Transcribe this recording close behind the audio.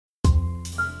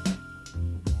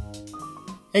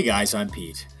Hey guys, I'm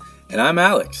Pete. And I'm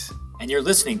Alex. And you're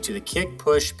listening to the Kick,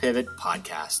 Push, Pivot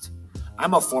podcast.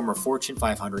 I'm a former Fortune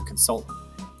 500 consultant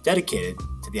dedicated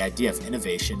to the idea of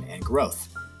innovation and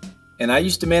growth. And I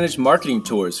used to manage marketing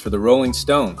tours for the Rolling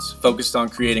Stones, focused on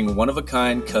creating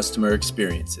one-of-a-kind customer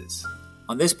experiences.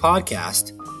 On this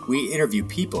podcast, we interview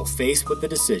people faced with the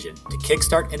decision to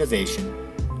kickstart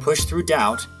innovation, push through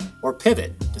doubt, or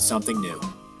pivot to something new.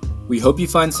 We hope you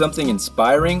find something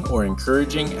inspiring or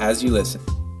encouraging as you listen.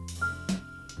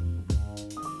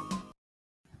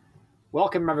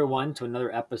 Welcome everyone to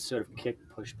another episode of Kick,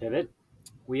 Push, Pivot.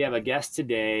 We have a guest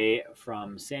today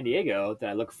from San Diego that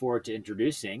I look forward to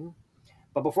introducing.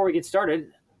 But before we get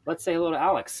started, let's say hello to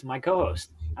Alex, my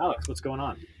co-host. Alex, what's going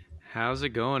on? How's it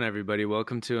going, everybody?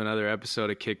 Welcome to another episode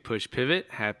of Kick, Push, Pivot.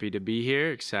 Happy to be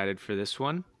here. Excited for this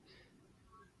one.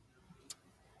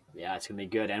 Yeah, it's going to be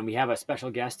good. And we have a special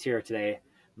guest here today,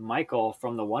 Michael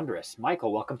from The Wondrous.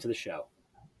 Michael, welcome to the show.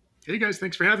 Hey, guys.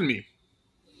 Thanks for having me.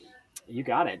 You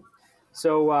got it.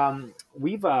 So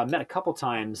we've met a couple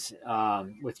times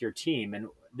with your team, and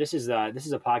this is a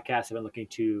podcast I've been looking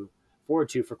forward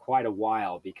to for quite a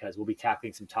while because we'll be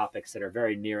tackling some topics that are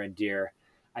very near and dear,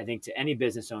 I think, to any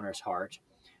business owner's heart,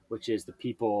 which is the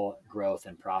people, growth,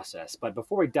 and process. But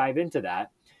before we dive into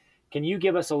that, can you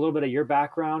give us a little bit of your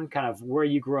background, kind of where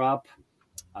you grew up,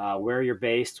 where you're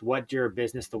based, what your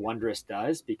business, The Wondrous,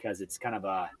 does? Because it's kind of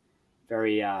a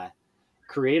very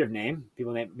creative name.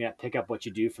 People may not pick up what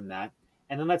you do from that.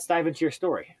 And then let's dive into your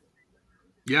story.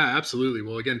 Yeah, absolutely.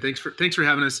 Well, again, thanks for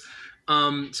having us.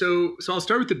 So I'll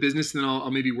start with the business, and then I'll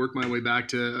maybe work my way back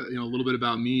to a little bit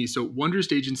about me. So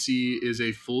Wondrous Agency is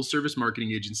a full service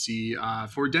marketing agency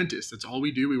for dentists. That's all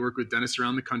we do. We work with dentists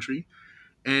around the country,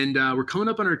 and we're coming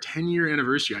up on our 10-year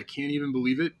anniversary. I can't even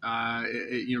believe it.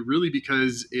 Really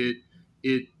because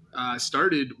it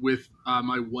started with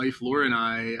my wife Laura and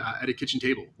I at a kitchen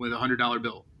table with $100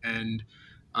 bill, and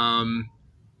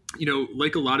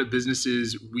like a lot of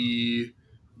businesses, we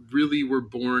really were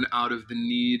born out of the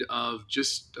need of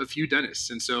just a few dentists.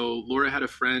 And so Laura had a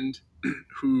friend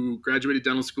who graduated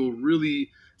dental school, really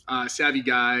savvy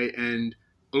guy, and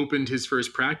opened his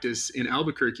first practice in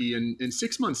Albuquerque. And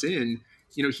 6 months in,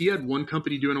 he had one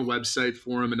company doing a website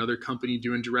for him, another company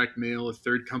doing direct mail, a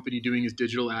third company doing his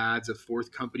digital ads, a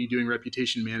fourth company doing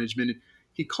reputation management.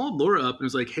 He called Laura up and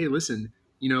was like, hey, listen,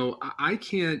 I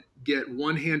can't get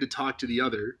one hand to talk to the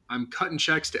other. I'm cutting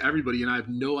checks to everybody and I have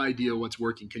no idea what's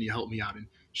working. Can you help me out? And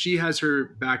she has her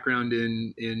background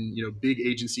in big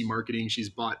agency marketing. She's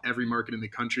bought every market in the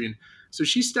country. And so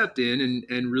she stepped in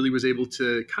and really was able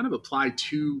to kind of apply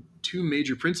two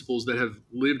major principles that have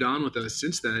lived on with us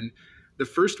since then. The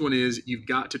first one is you've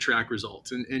got to track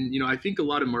results. And I think a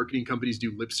lot of marketing companies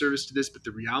do lip service to this, but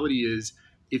the reality is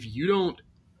if you don't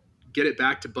get it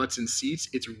back to butts and seats,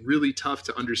 it's really tough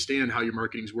to understand how your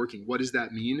marketing is working. What does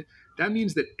that mean? That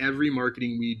means that every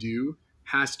marketing we do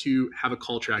has to have a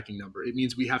call tracking number. It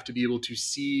means we have to be able to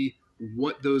see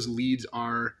what those leads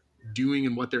are doing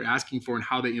and what they're asking for and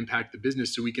how they impact the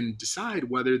business so we can decide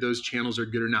whether those channels are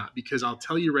good or not. Because I'll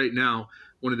tell you right now,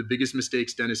 one of the biggest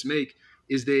mistakes dentists make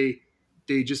is they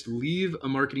just leave a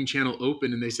marketing channel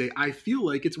open and they say, I feel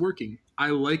like it's working. I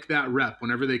like that rep.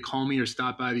 Whenever they call me or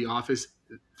stop by the office,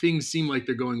 things seem like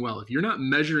they're going well. If you're not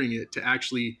measuring it to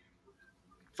actually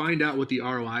find out what the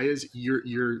ROI is,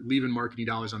 you're leaving marketing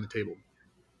dollars on the table.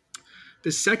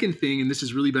 The second thing, and this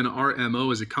has really been our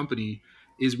MO as a company,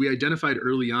 is we identified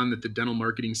early on that the dental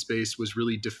marketing space was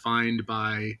really defined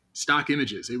by stock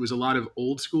images. It was a lot of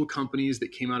old school companies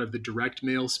that came out of the direct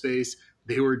mail space.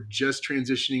 They were just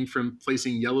transitioning from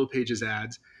placing yellow pages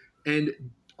ads, and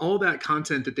all that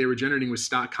content that they were generating was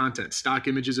stock content, stock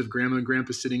images of grandma and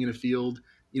grandpa sitting in a field.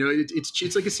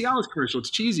 It's like a Cialis commercial.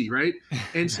 It's cheesy, right?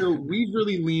 And so we've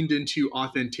really leaned into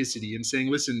authenticity and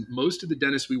saying, listen, most of the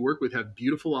dentists we work with have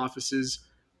beautiful offices,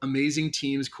 amazing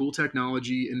teams, cool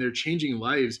technology, and they're changing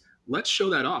lives. Let's show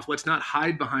that off. Let's not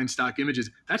hide behind stock images.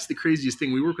 That's the craziest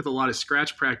thing. We work with a lot of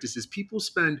scratch practices. People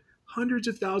spend hundreds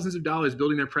of thousands of dollars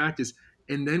building their practice.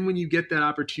 And then when you get that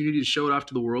opportunity to show it off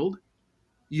to the world,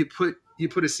 you put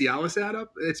a Cialis ad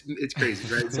up. It's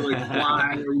crazy, right? So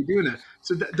why are you doing that?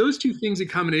 So those two things in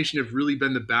combination have really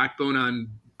been the backbone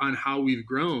on how we've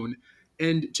grown.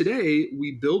 And today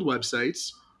we build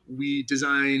websites. We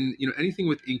design, anything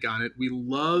with ink on it. We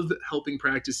love helping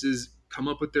practices come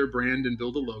up with their brand and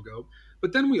build a logo.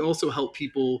 But then we also help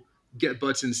people get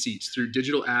butts in seats through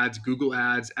digital ads, Google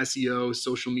ads, SEO,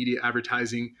 social media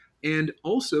advertising, and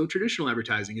also traditional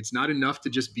advertising. It's not enough to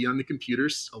just be on the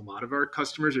computers. A lot of our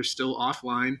customers are still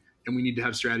offline, and we need to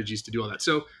have strategies to do all that.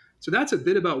 So that's a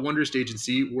bit about Wondrous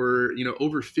Agency. We're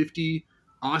over 50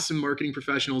 awesome marketing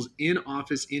professionals in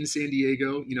office in San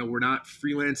Diego. You know, we're not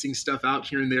freelancing stuff out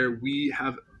here and there. We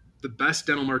have the best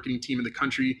dental marketing team in the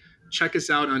country. Check us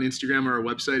out on Instagram or our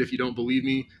website if you don't believe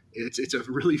me. It's a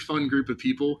really fun group of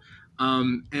people.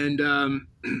 And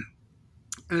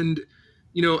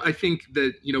you know, I think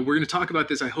that, you know, we're going to talk about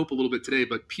this, I hope, a little bit today,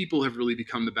 but people have really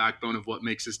become the backbone of what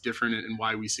makes us different and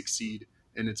why we succeed.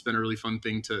 And it's been a really fun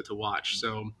thing to watch.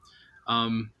 So,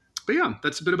 but yeah,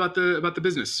 that's a bit about the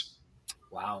business.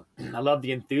 Wow. I love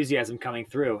the enthusiasm coming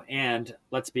through. And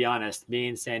let's be honest, being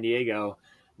in San Diego,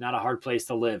 not a hard place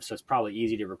to live. So it's probably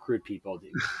easy to recruit people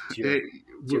to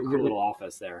your cool little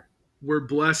office there. We're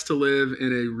blessed to live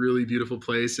in a really beautiful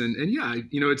place. And yeah,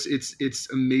 you know,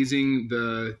 it's amazing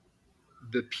the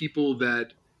people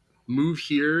that move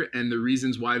here and the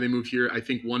reasons why they move here. I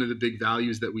think one of the big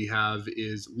values that we have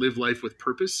is live life with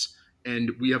purpose.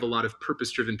 And we have a lot of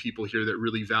purpose-driven people here that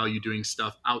really value doing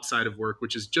stuff outside of work,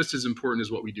 which is just as important as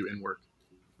what we do in work.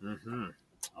 Mm-hmm.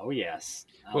 Oh, yes.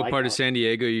 What part of San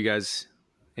Diego are you guys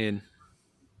in?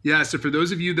 Yeah, so for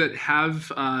those of you that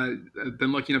have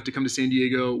been lucky enough to come to San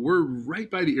Diego, we're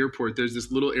right by the airport. There's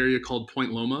this little area called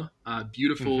Point Loma,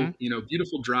 beautiful, you know,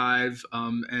 beautiful drive.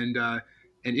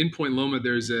 And in Point Loma,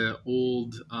 there's an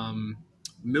old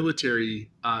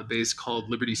military base called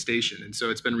Liberty Station. And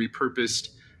so it's been repurposed.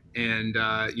 And,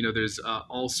 you know, there's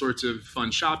all sorts of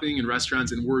fun shopping and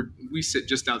restaurants. And we sit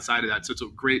just outside of that. So it's a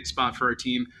great spot for our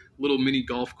team. Little mini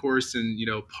golf course and, you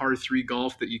know, par 3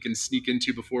 golf that you can sneak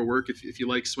into before work if you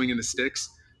like swinging the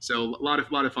sticks. So a lot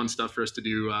of fun stuff for us to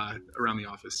do around the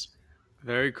office.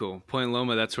 Very cool. Point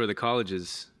Loma, that's where the college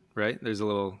is, right? There's a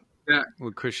little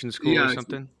Christian school or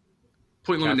something.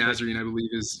 Point Loma Nazarene, I believe,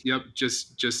 is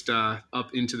just up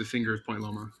into the finger of Point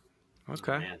Loma.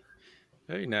 Okay,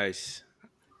 very nice.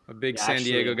 A big San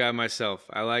Diego guy myself.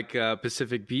 I like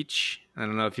Pacific Beach. I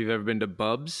don't know if you've ever been to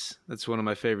Bub's. That's one of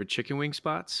my favorite chicken wing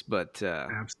spots. But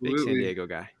big San Diego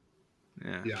guy.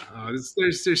 Yeah.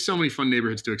 There's so many fun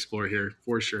neighborhoods to explore here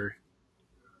for sure.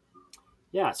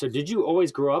 Yeah. So did you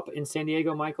always grow up in San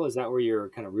Diego, Michael? Is that where your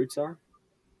kind of roots are?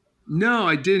 No,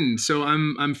 I didn't. So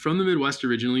I'm from the Midwest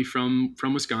originally, from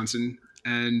Wisconsin,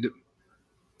 and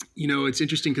you know, it's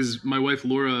interesting because my wife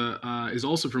Laura is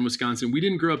also from Wisconsin. We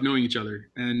didn't grow up knowing each other,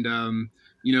 and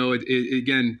you know,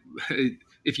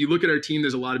 if you look at our team,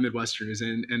 there's a lot of Midwesterners,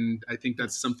 and I think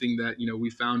that's something that, you know,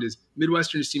 we found is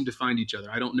Midwesterners seem to find each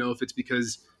other. I don't know if it's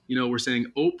because, you know, we're saying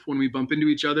 "ope" when we bump into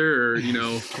each other, or, you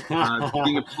know,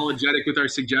 being apologetic with our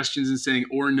suggestions and saying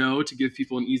 "or no" to give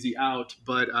people an easy out,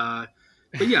 but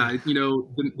yeah, you know,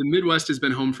 the Midwest has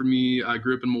been home for me. I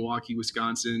grew up in Milwaukee,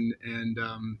 Wisconsin, and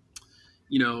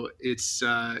you know, it's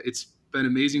been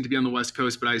amazing to be on the West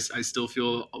Coast, but I still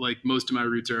feel like most of my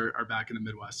roots are back in the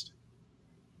Midwest.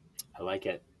 I like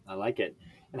it.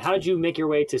 And how did you make your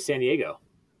way to San Diego?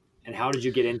 And how did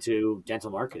you get into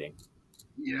dental marketing?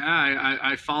 Yeah,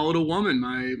 I followed a woman.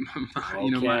 My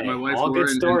you know, my wife All Laura good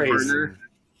and stories. partner.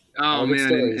 Oh All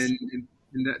man,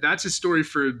 and that's a story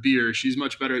for a beer. She's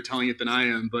much better at telling it than I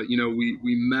am. But, you know, we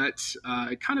met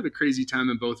at kind of a crazy time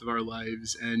in both of our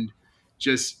lives and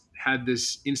just had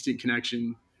this instant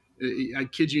connection. I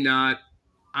kid you not.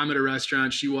 I'm at a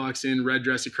restaurant. She walks in, red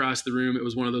dress across the room. It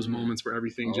was one of those moments where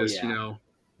everything you know,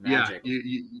 magic.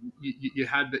 You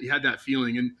had that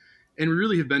feeling. And we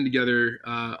really have been together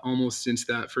almost since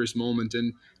that first moment.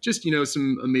 And just, you know,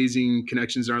 some amazing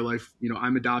connections in our life. You know,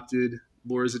 I'm adopted.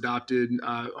 Laura's adopted.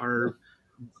 Our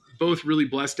both really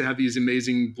blessed to have these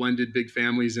amazing blended big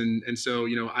families. And so,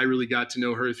 you know, I really got to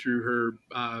know her through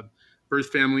her birth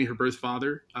family, her birth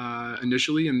father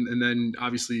initially, and then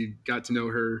obviously got to know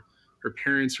her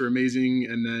parents who are amazing.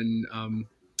 And then,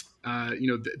 you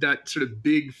know, that sort of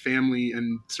big family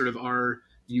and sort of our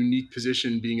unique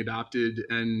position being adopted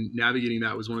and navigating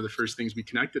that was one of the first things we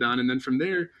connected on. And then from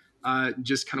there,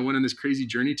 just kind of went on this crazy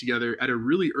journey together at a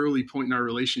really early point in our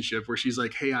relationship where she's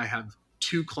like, hey, I have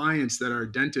 2 clients that are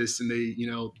dentists and they, you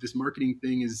know, this marketing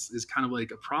thing is kind of like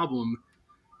a problem.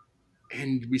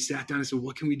 And we sat down and said,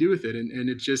 what can we do with it? And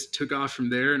it just took off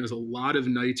from there. And it was a lot of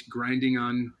nights grinding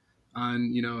on,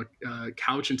 you know, a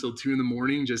couch until 2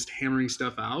 a.m, just hammering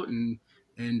stuff out. And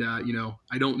you know,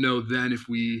 I don't know then if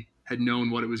we had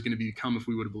known what it was going to become, if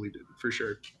we would have believed it for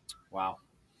sure. Wow.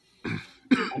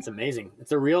 That's amazing. It's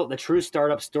the true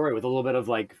startup story with a little bit of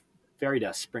like fairy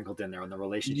dust sprinkled in there on the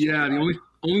relationship. Yeah. The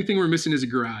only thing we're missing is a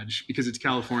garage because it's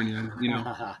California, you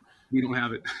know, we don't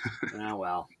have it. Oh,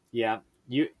 well, yeah.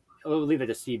 We'll leave it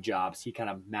to Steve Jobs. He kind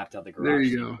of mapped out the garage there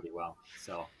you go. pretty well.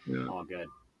 So yeah. All good.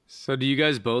 So do you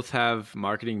guys both have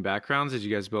marketing backgrounds? Did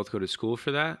you guys both go to school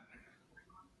for that?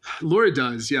 Laura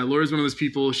does. Yeah. Laura's one of those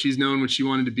people. She's known what she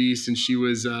wanted to be since she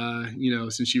was,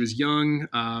 since she was young,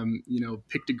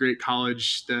 picked a great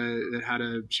college that had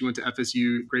she went to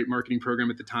FSU, great marketing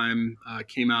program at the time,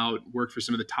 came out, worked for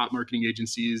some of the top marketing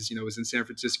agencies, was in San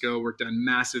Francisco, worked on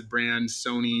massive brands,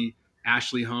 Sony,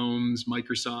 Ashley Holmes,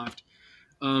 Microsoft.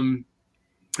 And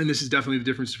this is definitely the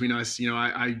difference between us.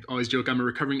 I always joke I'm a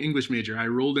recovering English major. I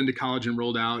rolled into college and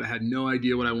rolled out. I had no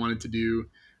idea what I wanted to do.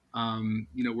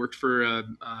 Worked for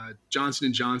Johnson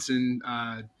and Johnson,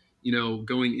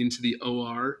 going into the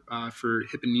OR for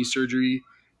hip and knee surgery,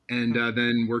 and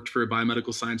then worked for a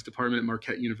biomedical science department at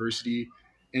Marquette University,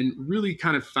 and really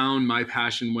kind of found my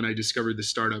passion when I discovered the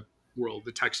startup world,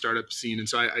 the tech startup scene. And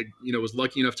so I was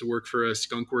lucky enough to work for a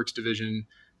Skunkworks division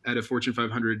at a Fortune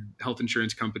 500 health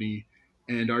insurance company.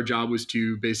 And our job was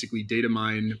to basically data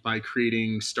mine by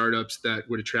creating startups that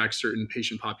would attract certain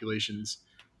patient populations.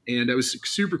 And it was a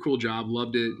super cool job.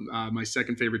 Loved it. My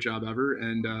second favorite job ever.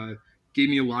 And gave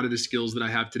me a lot of the skills that I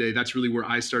have today. That's really where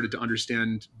I started to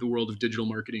understand the world of digital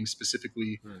marketing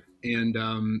specifically, and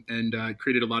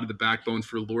created a lot of the backbone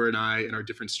for Laura and I and our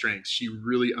different strengths. She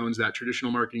really owns that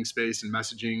traditional marketing space and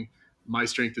messaging. My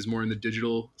strength is more in the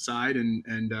digital side and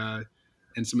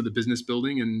some of the business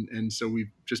building. And so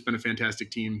we've just been a fantastic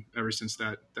team ever since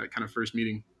that kind of first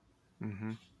meeting.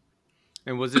 Mm-hmm.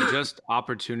 And was it just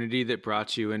opportunity that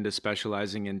brought you into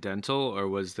specializing in dental, or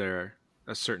was there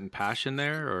a certain passion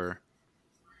there? Or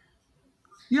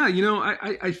yeah,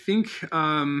 I think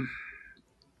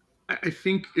I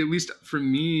think at least for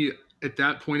me at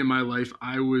that point in my life,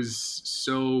 I was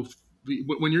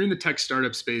when you're in the tech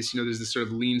startup space, there's this sort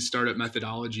of lean startup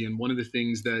methodology, and one of the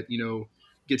things that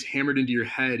gets hammered into your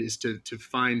head is to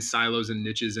find silos and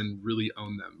niches and really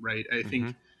own them, right? I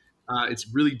think it's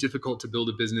really difficult to build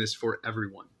a business for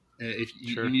everyone. If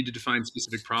you need to define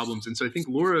specific problems. And so I think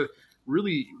Laura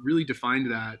really, really defined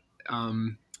that.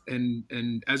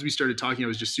 And as we started talking, I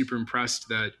was just super impressed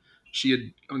that she had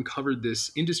uncovered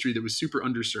this industry that was super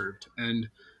underserved. And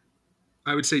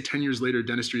I would say 10 years later,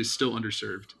 dentistry is still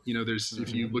underserved.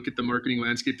 If you look at the marketing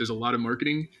landscape, there's a lot of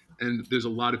marketing and there's a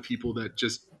lot of people that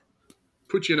just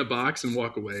put you in a box and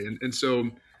walk away. And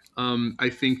so I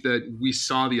think that we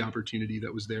saw the opportunity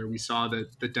that was there. We saw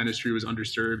that dentistry was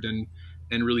underserved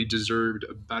and really deserved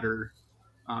a better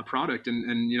product.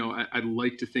 And I'd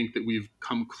like to think that we've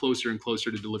come closer and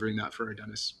closer to delivering that for our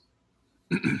dentists.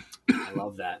 I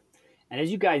love that. And as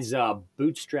you guys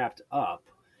bootstrapped up,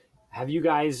 have you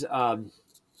guys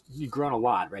you've grown a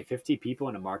lot, right? 50 people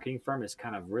in a marketing firm is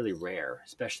kind of really rare,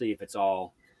 especially if it's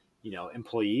all,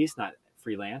 employees, not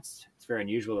freelance. It's very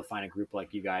unusual to find a group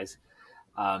like you guys.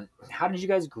 How did you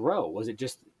guys grow? Was it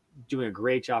just doing a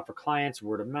great job for clients,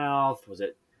 word of mouth? Was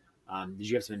it, did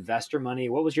you have some investor money?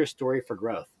 What was your story for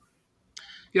growth?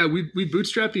 Yeah, we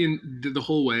bootstrapped the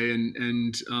whole way.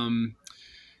 And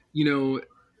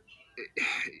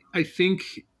I think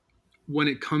when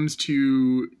it comes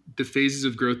to the phases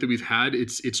of growth that we've had,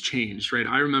 it's changed, right?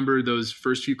 I remember those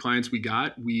first few clients we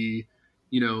got, we,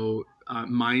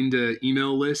 mined an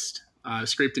email list,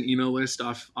 scraped an email list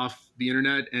off the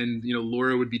internet. And,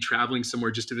 Laura would be traveling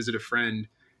somewhere just to visit a friend,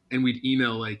 and we'd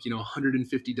email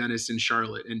 150 dentists in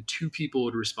Charlotte, and 2 people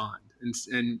would respond.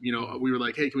 And we were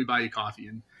like, hey, can we buy you coffee?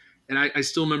 And I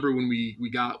still remember when we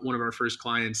got one of our first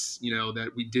clients,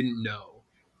 that we didn't know.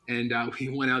 And we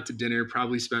went out to dinner,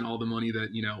 probably spent all the money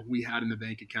that, we had in the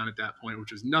bank account at that point,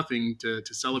 which was nothing to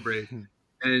celebrate.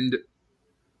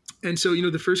 And so,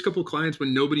 the first couple of clients,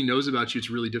 when nobody knows about you, it's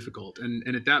really difficult.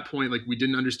 And at that point, we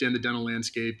didn't understand the dental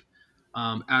landscape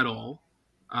at all.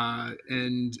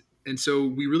 And so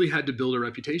we really had to build a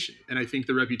reputation. And I think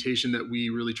the reputation that we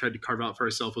really tried to carve out for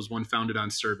ourselves was one founded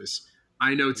on service.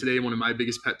 I know today one of my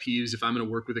biggest pet peeves, if I'm going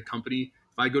to work with a company,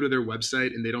 if I go to their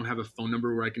website and they don't have a phone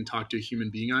number where I can talk to a human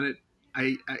being on it,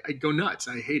 I go nuts.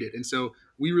 I hate it. And so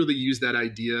we really used that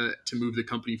idea to move the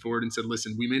company forward and said,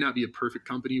 listen, we may not be a perfect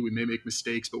company. We may make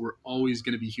mistakes, but we're always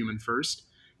going to be human first.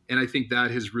 And I think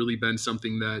that has really been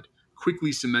something that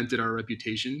quickly cemented our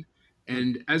reputation.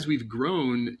 And as we've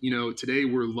grown, today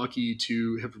we're lucky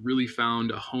to have really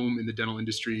found a home in the dental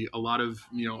industry. A lot of,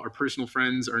 our personal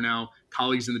friends are now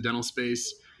colleagues in the dental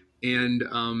space. And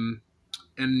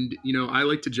I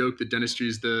like to joke that dentistry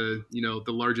is the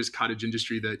largest cottage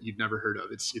industry that you've never heard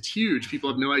of. It's huge. People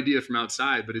have no idea from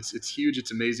outside, but it's huge.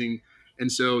 It's amazing. And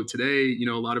so today,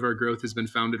 a lot of our growth has been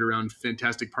founded around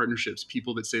fantastic partnerships,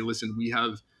 people that say, listen, we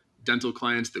have dental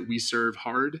clients that we serve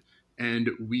hard,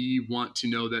 and we want to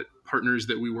know that partners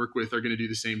that we work with are going to do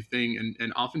the same thing.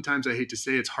 And oftentimes, I hate to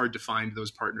say, it's hard to find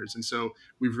those partners. And so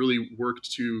we've really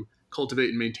worked to cultivate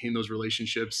and maintain those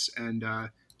relationships. And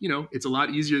it's a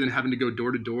lot easier than having to go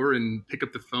door to door and pick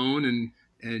up the phone.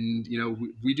 And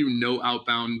we do no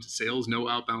outbound sales, no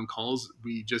outbound calls.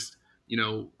 We just,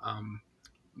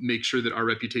 make sure that our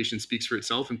reputation speaks for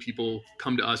itself and people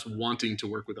come to us wanting to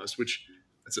work with us, which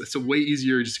it's a way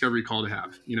easier discovery call to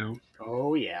have,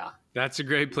 Oh yeah. That's a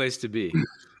great place to be.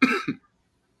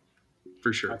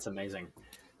 For sure. That's amazing.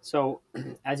 So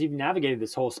as you've navigated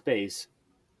this whole space,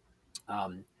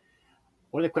 one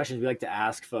of the questions we like to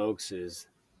ask folks is,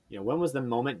 when was the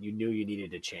moment you knew you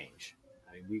needed to change?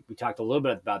 I mean, we talked a little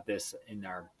bit about this in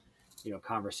our,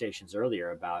 conversations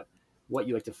earlier about what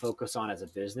you like to focus on as a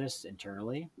business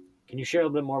internally. Can you share a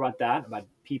little bit more about that, about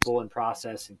people and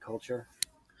process and culture?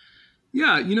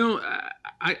 Yeah,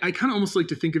 I kind of almost like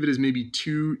to think of it as maybe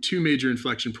two major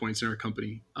inflection points in our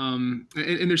company. And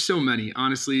there's so many,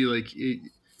 honestly,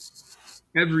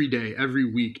 every day,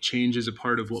 every week, change is a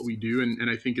part of what we do. And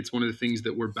I think it's one of the things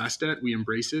that we're best at. We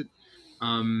embrace it.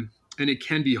 And it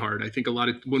can be hard. I think a lot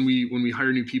of when we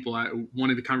hire new people, one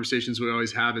of the conversations we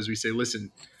always have is we say, listen,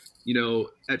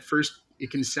 at first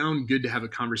it can sound good to have a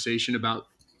conversation about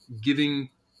giving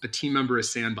a team member a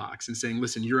sandbox and saying,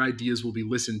 listen, your ideas will be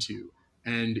listened to.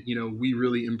 And, we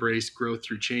really embrace growth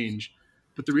through change.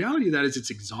 But the reality of that is it's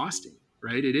exhausting,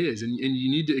 right? It is. And you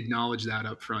need to acknowledge that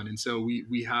up front. And so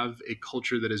we have a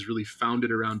culture that is really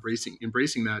founded around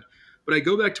embracing that. But I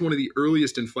go back to one of the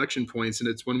earliest inflection points, and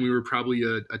it's when we were probably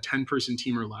a 10-person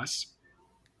team or less.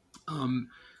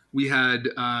 We had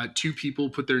 2 people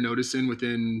put their notice in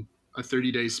within a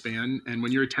 30-day span. And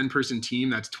when you're a 10-person team,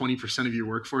 that's 20% of your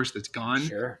workforce that's gone.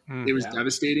 Sure. It was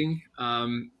devastating.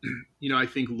 I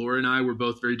think Laura and I were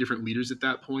both very different leaders at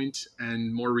that point,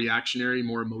 and more reactionary,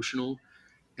 more emotional.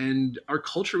 And our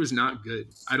culture was not good.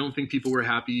 I don't think people were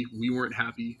happy. We weren't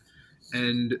happy.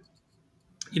 And,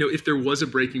 if there was a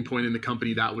breaking point in the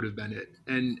company, that would have been it.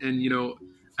 And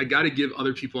I got to give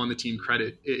other people on the team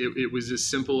credit. It was as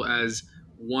simple as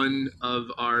one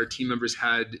of our team members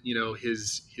had,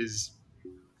 his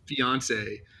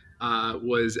fiance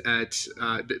was at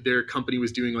their company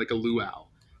was doing like a luau,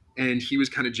 and he was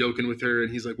kind of joking with her,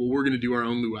 and he's like, well, we're going to do our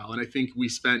own luau. And I think we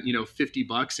spent,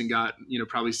 $50 and got,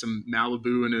 probably some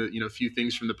Malibu and a few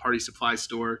things from the party supply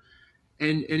store.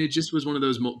 And it just was one of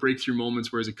those breakthrough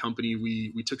moments where as a company,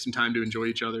 we took some time to enjoy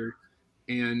each other.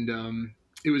 And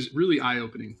it was really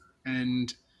eye-opening.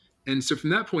 And so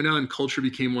from that point on, culture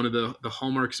became one of the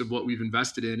hallmarks of what we've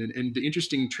invested in. And the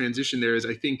interesting transition there is,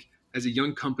 I think, as a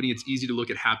young company, it's easy to look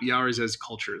at happy hours as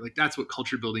culture. Like, that's what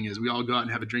culture building is. We all go out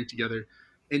and have a drink together.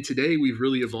 And today we've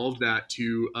really evolved that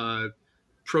to a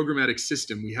programmatic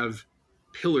system. We have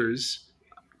pillars: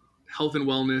 health and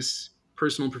wellness,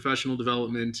 personal and professional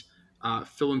development,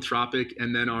 philanthropic,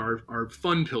 and then our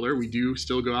fun pillar. We do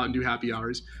still go out and do happy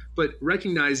hours, but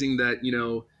recognizing that,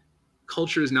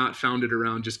 culture is not founded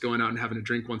around just going out and having a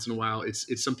drink once in a while.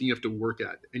 It's something you have to work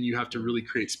at, and you have to really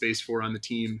create space for on the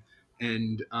team.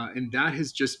 And that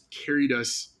has just carried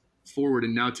us forward.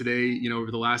 And now today,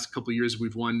 over the last couple of years,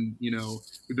 we've won,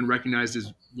 we've been recognized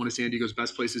as one of San Diego's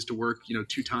best places to work,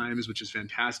 2 times, which is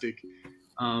fantastic.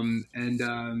 And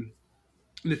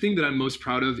the thing that I'm most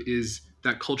proud of is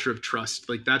that culture of trust.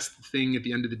 Like, that's the thing at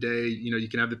the end of the day. You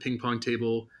can have the ping pong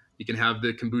table, you can have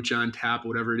the kombucha on tap,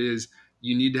 whatever it is.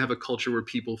 You need to have a culture where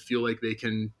people feel like they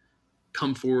can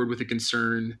come forward with a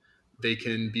concern, they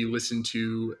can be listened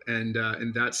to, and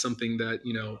that's something that,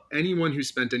 anyone who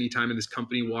spent any time in this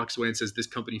company walks away and says, this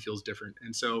company feels different.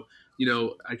 And so,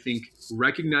 I think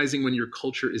recognizing when your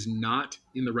culture is not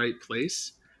in the right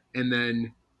place, and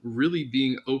then really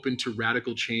being open to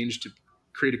radical change to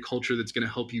create a culture that's going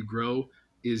to help you grow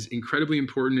is incredibly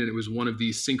important. And it was one of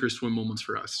these sink or swim moments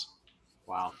for us.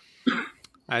 Wow.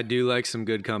 I do like some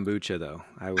good kombucha, though.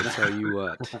 I will tell you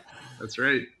what. That's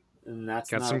right. And that's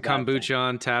got some kombucha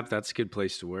on tap. That's a good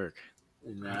place to work.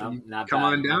 No, not Come bad,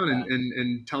 on down not bad.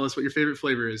 and tell us what your favorite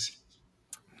flavor is.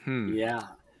 Yeah.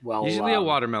 Well, usually a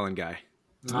watermelon guy.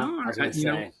 I was going to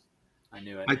say, I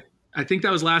knew it. I think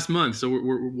that was last month, so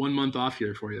we're 1 month off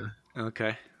here for you.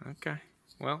 Okay.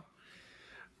 Well,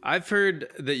 I've heard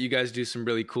that you guys do some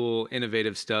really cool,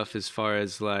 innovative stuff as far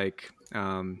as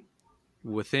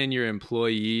within your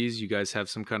employees. You guys have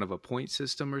some kind of a point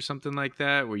system or something like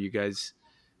that, where you guys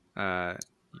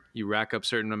you rack up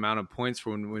certain amount of points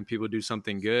for when people do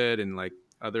something good, and like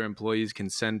other employees can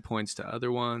send points to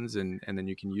other ones, and then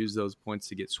you can use those points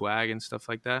to get swag and stuff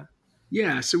like that.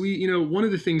 Yeah. So we, one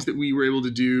of the things that we were able to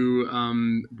do,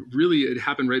 really, it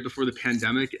happened right before the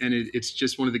pandemic, and it's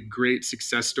just one of the great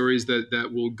success stories that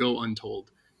will go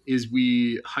untold, is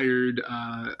we hired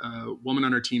a woman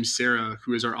on our team, Sarah,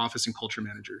 who is our office and culture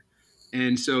manager.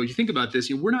 And so you think about this,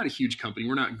 we're not a huge company,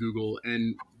 we're not Google,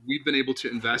 and we've been able to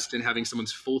invest in having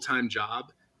someone's full-time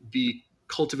job be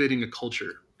cultivating a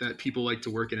culture that people like to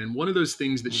work in. And one of those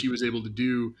things that she was able to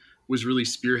do was really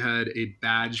spearhead a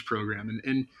badge program.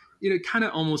 And it kind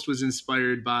of almost was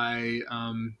inspired by,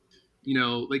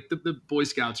 like the Boy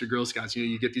Scouts or Girl Scouts.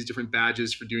 You get these different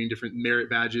badges for doing different merit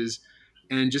badges,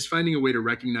 and just finding a way to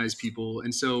recognize people.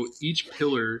 And so each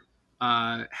pillar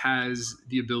has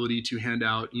the ability to hand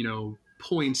out,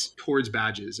 points towards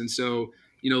badges. And so,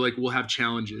 like we'll have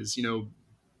challenges,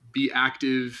 be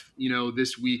active,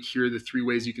 this week, here are the 3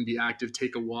 ways you can be active: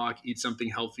 take a walk, eat something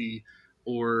healthy,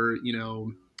 or,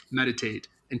 meditate,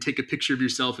 and take a picture of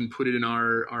yourself and put it in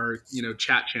our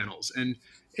chat channels. And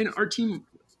our team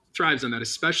thrives on that,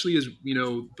 especially as,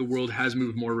 the world has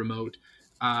moved more remote.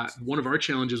 One of our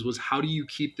challenges was, how do you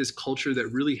keep this culture that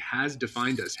really has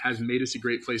defined us, has made us a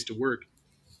great place to work?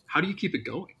 How do you keep it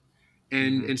going?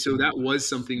 And so that was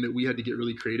something that we had to get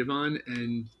really creative on.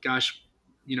 And gosh,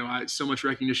 so much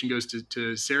recognition goes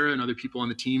to Sarah and other people on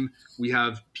the team. We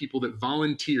have people that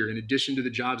volunteer in addition to the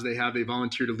jobs they have. They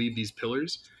volunteer to lead these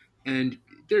pillars. And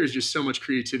there's just so much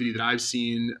creativity that I've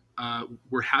seen.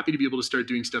 We're happy to be able to start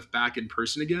doing stuff back in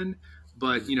person again.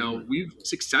 But, we've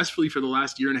successfully for the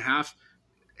last year and a half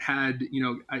had,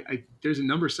 there's a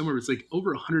number somewhere, it's like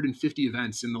over 150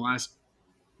 events in the last,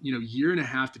 year and a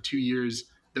half to 2 years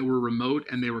that were remote,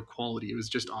 and they were quality. It was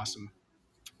just awesome.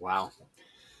 Wow.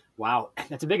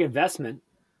 That's a big investment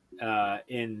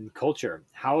in culture.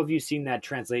 How have you seen that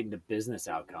translate into business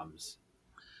outcomes?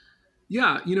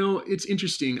 Yeah, it's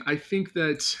interesting. I think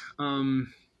that I'm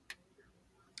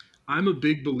a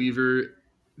big believer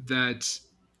that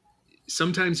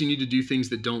sometimes you need to do things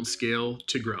that don't scale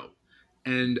to grow.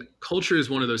 And culture is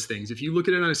one of those things. If you look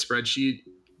at it on a spreadsheet,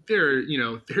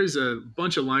 there's a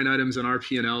bunch of line items on our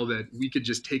P&L that we could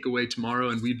just take away tomorrow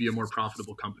and we'd be a more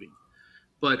profitable company.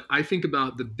 But I think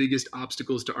about the biggest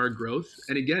obstacles to our growth.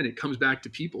 And again, it comes back to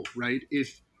people, right?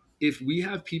 If we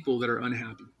have people that are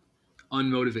unhappy,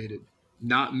 unmotivated,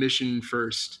 not mission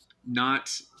first,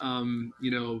 not,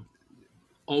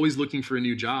 always looking for a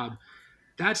new job,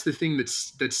 that's the thing that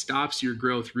stops your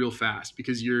growth real fast,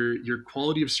 because your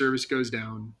quality of service goes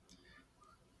down.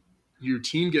 Your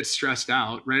team gets stressed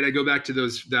out, right? I go back to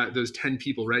those 10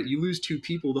 people, right? You lose 2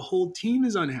 people, the whole team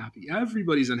is unhappy.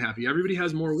 Everybody's unhappy. Everybody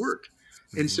has more work.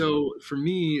 And so for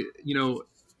me,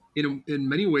 in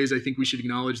many ways, I think we should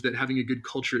acknowledge that having a good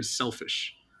culture is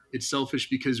selfish. It's selfish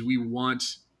because we want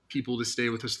people to stay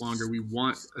with us longer. We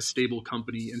want a stable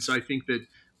company. And so I think that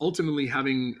ultimately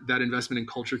having that investment in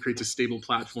culture creates a stable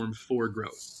platform for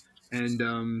growth. And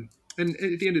at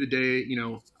the end of the day,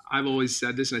 I've always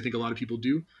said this, and I think a lot of people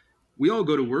do. We all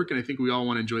go to work, and I think we all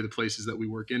want to enjoy the places that we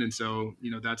work in. And so,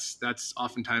 that's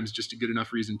oftentimes just a good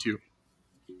enough reason too.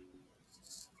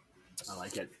 I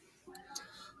like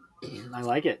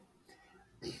it.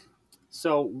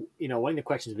 So, one of the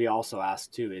questions we also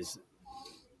asked too is,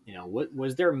 what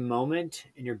was there a moment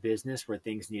in your business where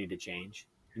things needed to change?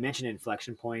 You mentioned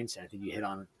inflection points, and I think you hit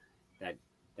on that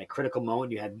critical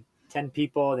moment. You had 10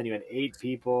 people, then you had 8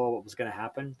 people. What was going to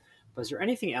happen? Was there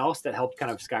anything else that helped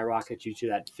kind of skyrocket you to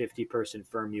that 50-person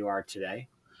firm you are today?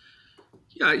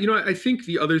 Yeah, I think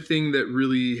the other thing that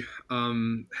really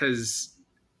has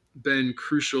been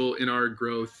crucial in our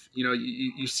growth,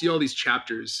 you see all these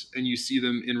chapters and you see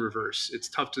them in reverse. It's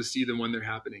tough to see them when they're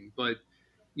happening, but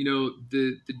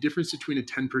the difference between a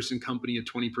 10-person company, a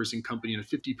 20-person company, and a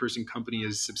 50-person company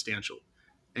is substantial.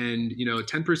 And, a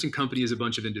 10-person company is a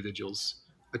bunch of individuals.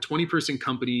 A 20-person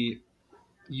company,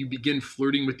 you begin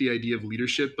flirting with the idea of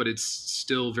leadership, but it's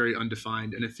still very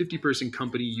undefined. And a 50-person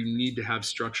company, you need to have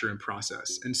structure and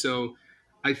process. And so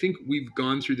I think we've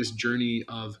gone through this journey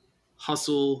of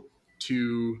hustle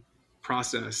to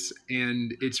process,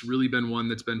 and it's really been one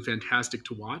that's been fantastic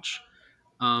to watch.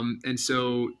 And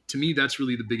so to me, that's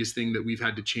really the biggest thing that we've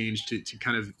had to change to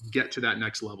kind of get to that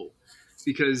next level.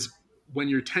 Because when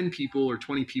you're 10 people or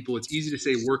 20 people, it's easy to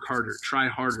say, work harder, try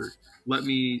harder. Let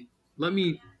me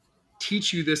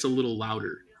teach you this a little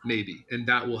louder, maybe, and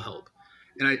that will help.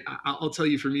 And I'll tell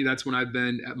you, for me, that's when I've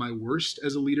been at my worst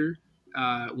as a leader,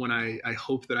 when I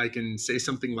hope that I can say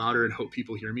something louder and hope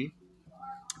people hear me.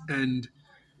 And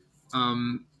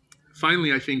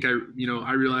finally, I think I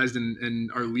realized,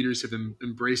 and our leaders have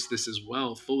embraced this as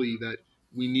well fully, that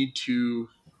we need to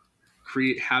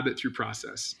create habit through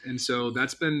process. And so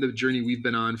that's been the journey we've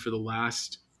been on for the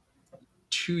last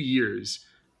 2 years.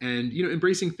 And,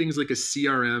 embracing things like a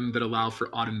CRM that allow for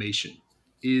automation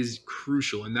is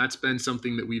crucial. And that's been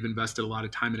something that we've invested a lot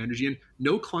of time and energy in.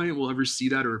 No client will ever see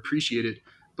that or appreciate it.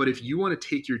 But if you want to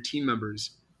take your team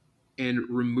members and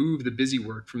remove the busy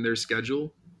work from their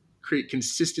schedule, create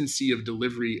consistency of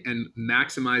delivery and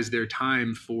maximize their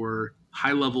time for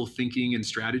high level thinking and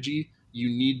strategy, you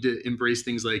need to embrace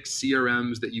things like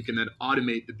CRMs that you can then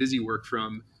automate the busy work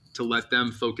from to let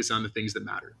them focus on the things that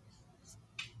matter.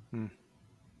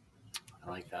 I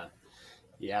like that.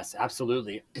 Yes,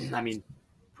 absolutely. I mean,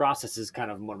 process is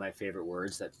kind of one of my favorite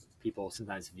words that people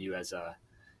sometimes view as a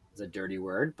dirty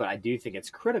word, but I do think it's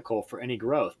critical for any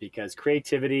growth because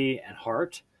creativity and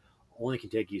heart only can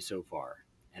take you so far.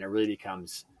 And it really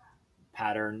becomes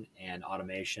pattern and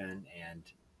automation and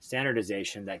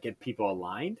standardization that get people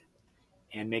aligned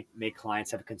and make clients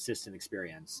have a consistent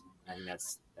experience. I think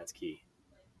that's key.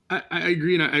 I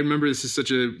agree. And I remember this is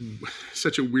such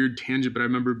a weird tangent, but I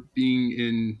remember being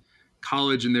in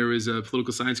college and there was a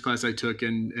political science class I took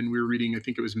and we were reading, I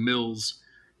think it was Mills,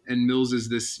 and Mills is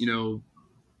this,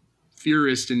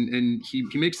 theorist and he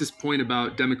makes this point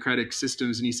about democratic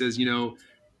systems. And he says,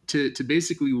 to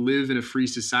basically live in a free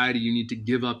society, you need to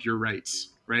give up your rights.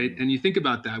 Right. And you think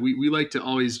about that. We like to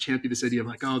always champion this idea of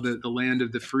like, oh, the land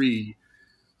of the free.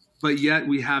 But yet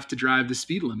we have to drive the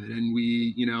speed limit and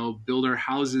we, build our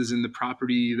houses in the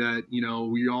property that,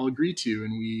 we all agree to.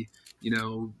 And we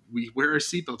wear our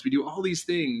seatbelts. We do all these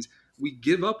things. We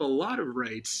give up a lot of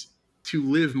rights to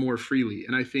live more freely.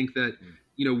 And I think that,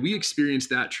 we experience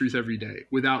that truth every day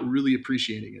without really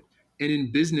appreciating it. And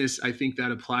in business, I think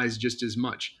that applies just as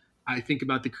much. I think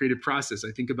about the creative process.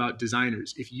 I think about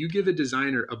designers. If you give a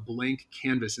designer a blank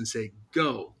canvas and say,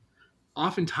 go,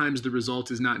 oftentimes the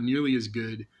result is not nearly as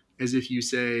good as if you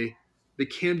say, the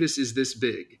canvas is this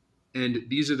big, and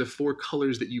these are the 4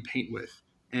 colors that you paint with,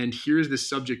 and here's the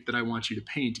subject that I want you to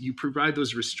paint. You provide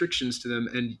those restrictions to them,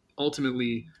 and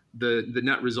ultimately the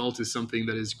net result is something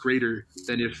that is greater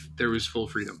than if there was full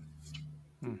freedom.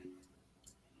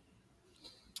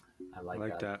 I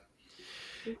like that.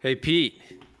 Hey, Pete,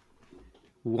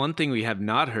 one thing we have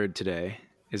not heard today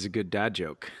is a good dad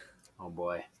joke. Oh,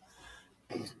 boy.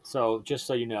 So just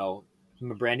so you know,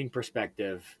 from a branding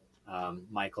perspective,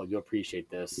 Michael, you'll appreciate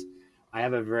this. I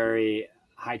have a very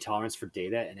high tolerance for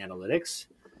data and analytics.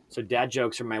 So dad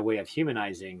jokes are my way of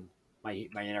humanizing my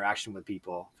interaction with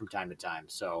people from time to time.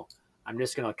 So I'm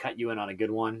just going to cut you in on a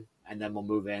good one, and then we'll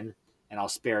move in, and I'll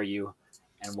spare you,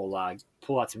 and we'll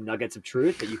pull out some nuggets of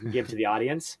truth that you can give to the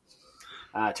audience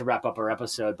to wrap up our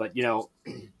episode. But,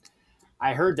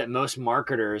 I heard that most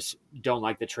marketers don't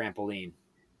like the trampoline.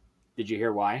 Did you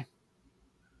hear why?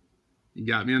 You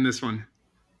got me on this one.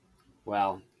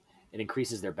 Well, it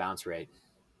increases their bounce rate.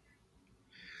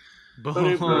 Oh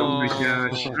my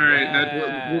gosh. All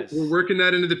right. We're working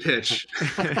that into the pitch.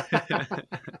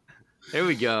 There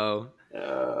we go.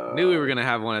 Knew we were going to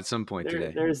have one at some point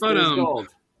today. There's gold.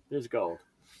 There's gold.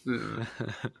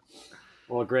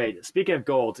 Well, great. Speaking of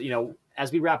gold,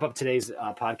 as we wrap up today's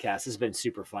podcast, this has been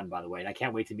super fun, by the way, and I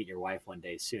can't wait to meet your wife one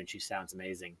day soon. She sounds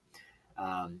amazing.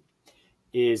 Can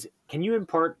you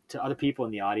impart to other people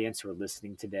in the audience who are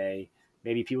listening today,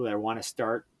 maybe people that want to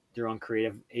start their own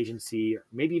creative agency, or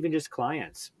maybe even just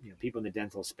clients, people in the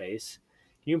dental space,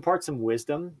 can you impart some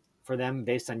wisdom for them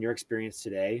based on your experience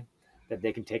today that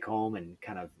they can take home and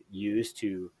kind of use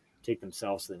to take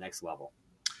themselves to the next level?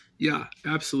 Yeah,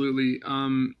 absolutely.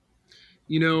 I'm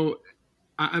going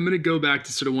to go back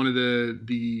to sort of one of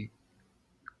the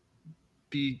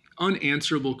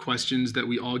unanswerable questions that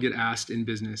we all get asked in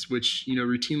business, which,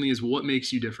 routinely is what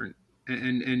makes you different?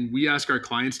 And we ask our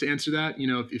clients to answer that.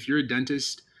 If you're a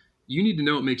dentist, you need to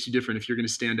know what makes you different if you're going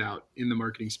to stand out in the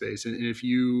marketing space. And if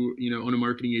you, own a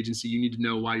marketing agency, you need to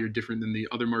know why you're different than the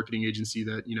other marketing agency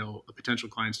that, a potential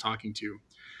client's talking to.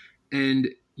 And,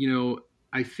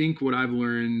 I think what I've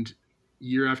learned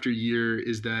year after year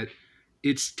is that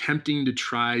it's tempting to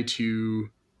try to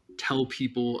tell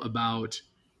people about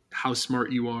how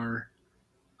smart you are,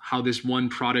 how this one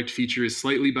product feature is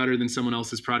slightly better than someone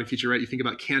else's product feature, right? You think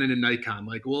about Canon and Nikon,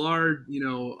 like, well, our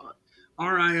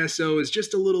ISO is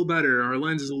just a little better. Our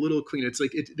lens is a little cleaner. It's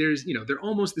like, they're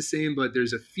almost the same, but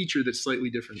there's a feature that's slightly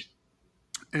different.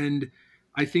 And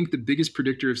I think the biggest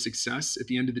predictor of success at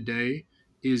the end of the day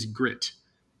is grit.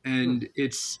 And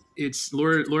it's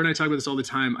Laura and I talk about this all the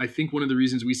time. I think one of the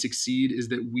reasons we succeed is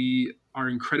that we are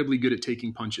incredibly good at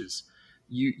taking punches.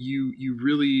 You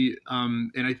really,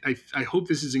 and I hope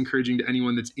this is encouraging to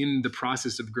anyone that's in the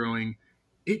process of growing.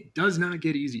 It does not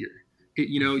get easier.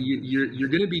 You're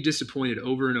going to be disappointed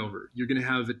over and over. You're going to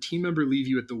have a team member leave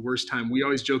you at the worst time. We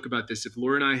always joke about this. If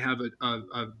Laura and I have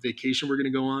a vacation we're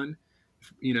going to go on,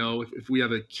 if we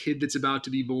have a kid that's about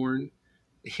to be born,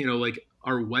 like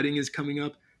our wedding is coming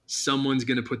up, someone's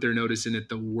going to put their notice in at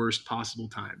the worst possible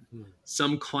time.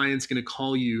 Some client's going to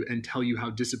call you and tell you how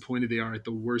disappointed they are at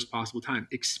the worst possible time.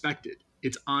 Expect it.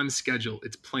 It's on schedule.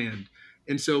 It's planned.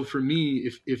 And so for me,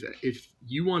 if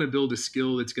you want to build a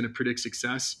skill that's going to predict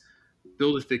success,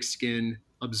 build a thick skin,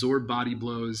 absorb body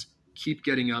blows, keep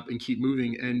getting up and keep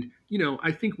moving. And,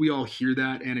 I think we all hear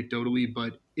that anecdotally,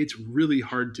 but it's really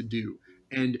hard to do.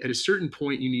 And at a certain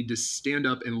point, you need to stand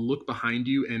up and look behind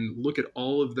you and look at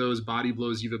all of those body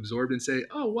blows you've absorbed and say,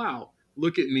 oh, wow,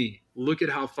 look at me. Look at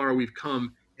how far we've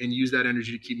come, and use that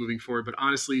energy to keep moving forward. But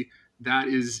honestly, that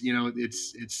is,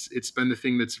 it's been the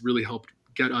thing that's really helped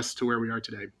get us to where we are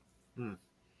today.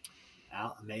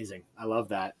 Wow, amazing. I love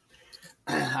that.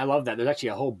 I love that. There's actually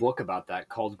a whole book about that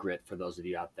called Grit for those of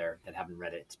you out there that haven't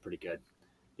read it. It's pretty good.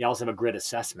 You also have a grit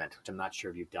assessment, which I'm not sure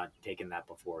if you've taken that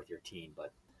before with your team,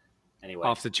 but anyway.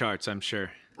 Off the charts, I'm sure.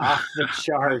 Off the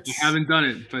charts. I haven't done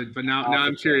it, but now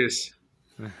I'm curious.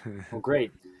 Well,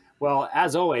 great. Well,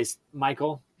 as always,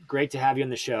 Michael, great to have you on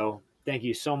the show. Thank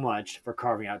you so much for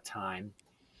carving out time.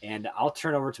 And I'll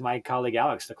turn over to my colleague,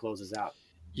 Alex, to close us out.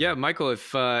 Yeah, Michael,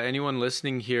 if anyone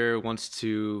listening here wants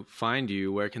to find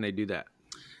you, where can they do that?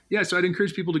 Yeah, so I'd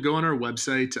encourage people to go on our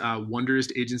website,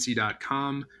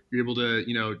 wonderistagency.com. You're able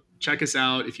to, check us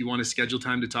out. If you want to schedule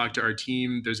time to talk to our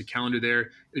team, there's a calendar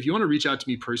there. If you want to reach out to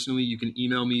me personally, you can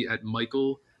email me at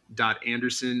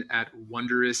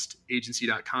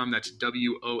michael.anderson@wonderistagency.com. That's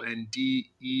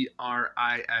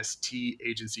WONDERIST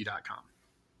agency.com.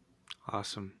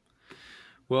 Awesome.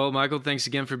 Well, Michael, thanks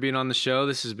again for being on the show.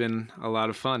 This has been a lot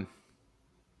of fun.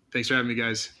 Thanks for having me,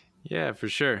 guys. Yeah, for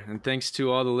sure. And thanks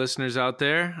to all the listeners out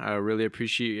there. I really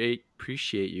appreciate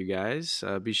you guys.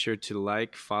 Be sure to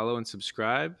like, follow, and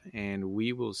subscribe, and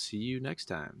we will see you next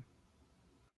time.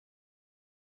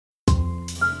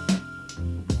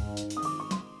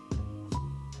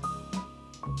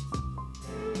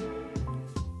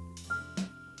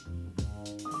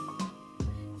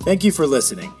 Thank you for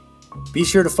listening. Be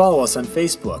sure to follow us on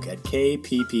Facebook at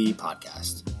KPP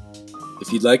Podcast.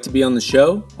 If you'd like to be on the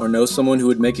show or know someone who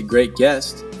would make a great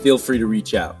guest, feel free to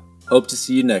reach out. Hope to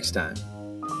see you next time.